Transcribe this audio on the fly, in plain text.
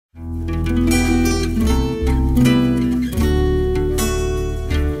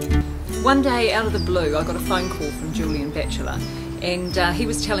One day, out of the blue, I got a phone call from Julian Batchelor, and he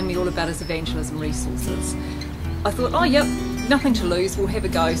was telling me all about his evangelism resources. I thought, oh yep, nothing to lose, we'll have a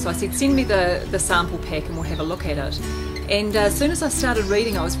go. So I said, send me the sample pack and we'll have a look at it. And as soon as I started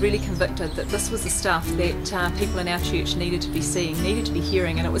reading, I was really convicted that this was the stuff that people in our church needed to be seeing, needed to be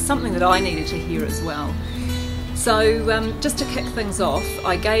hearing, and it was something that I needed to hear as well. So just to kick things off,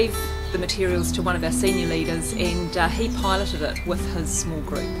 I gave the materials to one of our senior leaders, and he piloted it with his small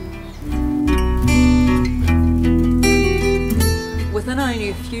group. Within only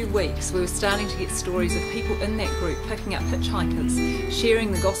a few weeks, we were starting to get stories of people in that group picking up hitchhikers,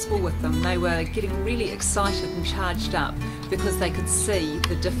 sharing the gospel with them. They were getting really excited and charged up because they could see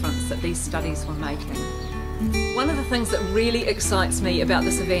the difference that these studies were making. One of the things that really excites me about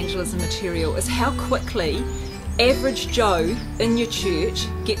this evangelism material is how quickly average Joe in your church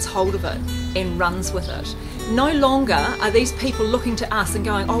gets hold of it and runs with it. No longer are these people looking to us and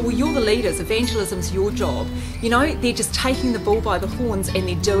going, oh well, you're the leaders, evangelism's your job. You know, they're just taking the bull by the horns and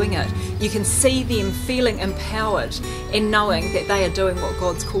they're doing it. You can see them feeling empowered and knowing that they are doing what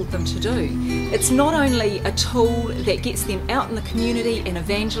God's called them to do. It's not only a tool that gets them out in the community and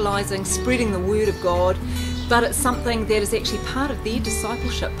evangelizing, spreading the word of God, but it's something that is actually part of their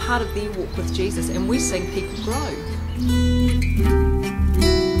discipleship, part of their walk with Jesus, and we're seeing people grow.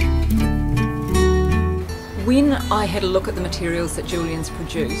 When I had a look at the materials that Julian's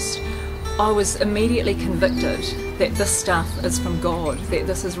produced, I was immediately convicted that this stuff is from God, that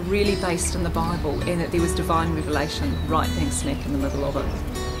this is really based in the Bible, and that there was divine revelation right bang smack in the middle of it.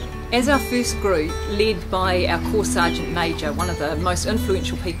 As our first group, led by our Corps Sergeant Major, one of the most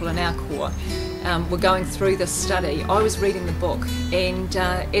influential people in our Corps, were going through this study, I was reading the book, and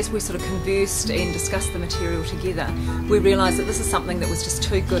as we sort of conversed and discussed the material together, we realised that this is something that was just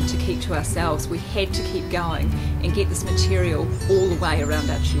too good to keep to ourselves. We had to keep going and get this material all the way around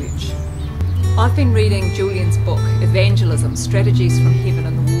our church. I've been reading Julian's book, Evangelism, Strategies from Heaven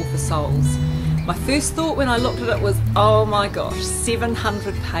in the War for Souls. My first thought when I looked at it was, oh my gosh,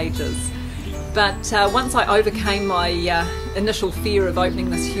 700 pages. But once I overcame my initial fear of opening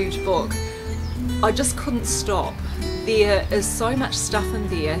this huge book, I just couldn't stop. There is so much stuff in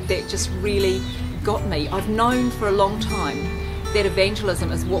there that just really got me. I've known for a long time that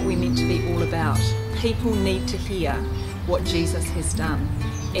evangelism is what we're meant to be all about. People need to hear what Jesus has done.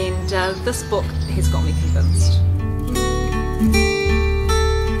 And this book has got me convinced.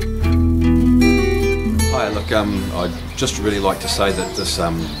 Hi, look, I'd just really like to say that this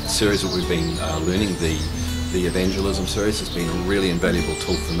series that we've been learning, the evangelism series, has been a really invaluable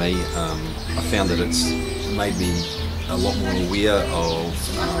tool for me. I found that it's made me a lot more aware of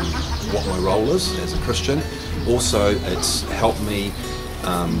what my role is as a Christian. Also, it's helped me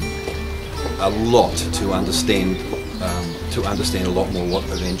a lot to understand a lot more what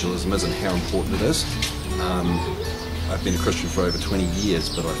evangelism is and how important it is. I've been a Christian for over 20 years,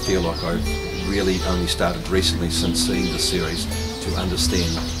 but I feel like I've really only started recently, since seeing the series, to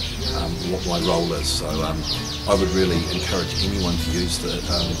understand what my role is. So I would really encourage anyone to use this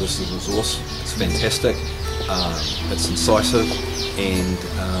as a resource. It's fantastic, it's incisive, and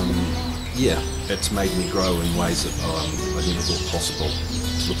yeah, it's made me grow in ways that I never thought possible,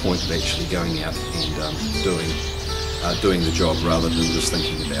 to the point of actually going out and doing the job rather than just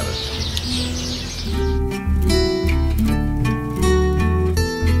thinking about it.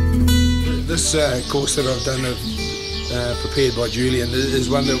 This course that I've done, prepared by Julian, is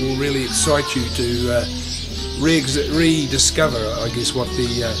one that will really excite you to rediscover, I guess, what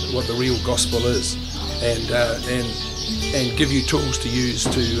the real gospel is, and give you tools to use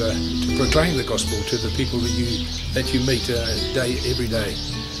to proclaim the gospel to the people that you meet every day,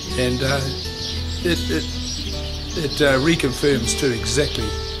 and it reconfirms too exactly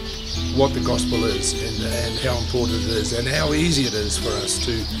what the gospel is, and how important it is, and how easy it is for us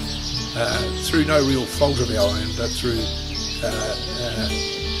to, through no real fault of our own, but through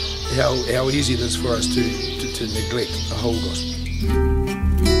how easy it is for us to neglect the whole gospel.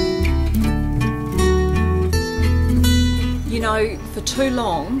 You know, for too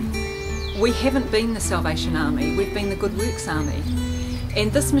long, we haven't been the Salvation Army, we've been the Good Works Army.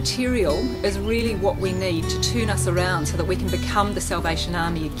 And this material is really what we need to turn us around so that we can become the Salvation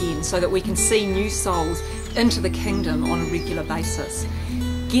Army again, so that we can see new souls into the kingdom on a regular basis.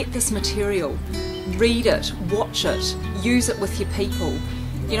 Get this material, read it, watch it, use it with your people.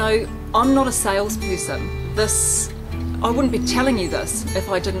 You know, I'm not a salesperson. I wouldn't be telling you this if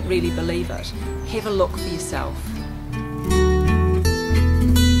I didn't really believe it. Have a look for yourself.